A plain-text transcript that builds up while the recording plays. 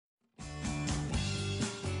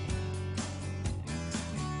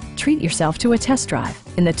treat yourself to a test drive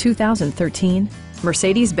in the 2013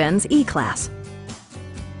 Mercedes-Benz E-Class.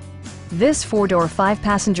 This four-door,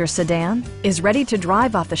 five-passenger sedan is ready to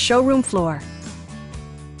drive off the showroom floor.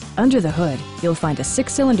 Under the hood, you'll find a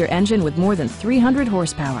six-cylinder engine with more than 300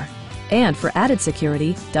 horsepower. And for added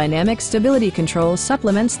security, dynamic stability control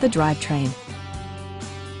supplements the drivetrain.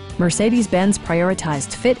 Mercedes-Benz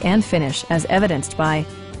prioritized fit and finish as evidenced by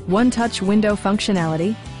one-touch window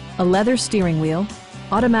functionality, a leather steering wheel,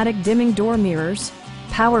 automatic dimming door mirrors,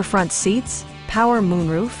 power front seats, power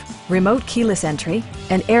moonroof, remote keyless entry,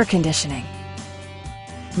 and air conditioning.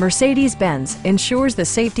 Mercedes-Benz ensures the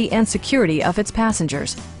safety and security of its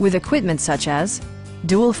passengers with equipment such as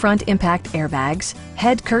dual front impact airbags,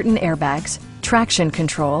 head curtain airbags, traction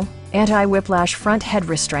control, anti-whiplash front head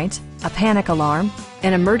restraint, a panic alarm,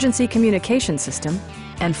 an emergency communication system,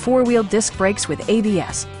 and four-wheel disc brakes with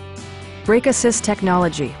ABS. Brake Assist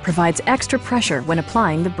technology provides extra pressure when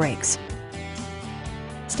applying the brakes.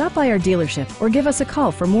 Stop by our dealership or give us a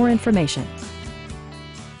call for more information.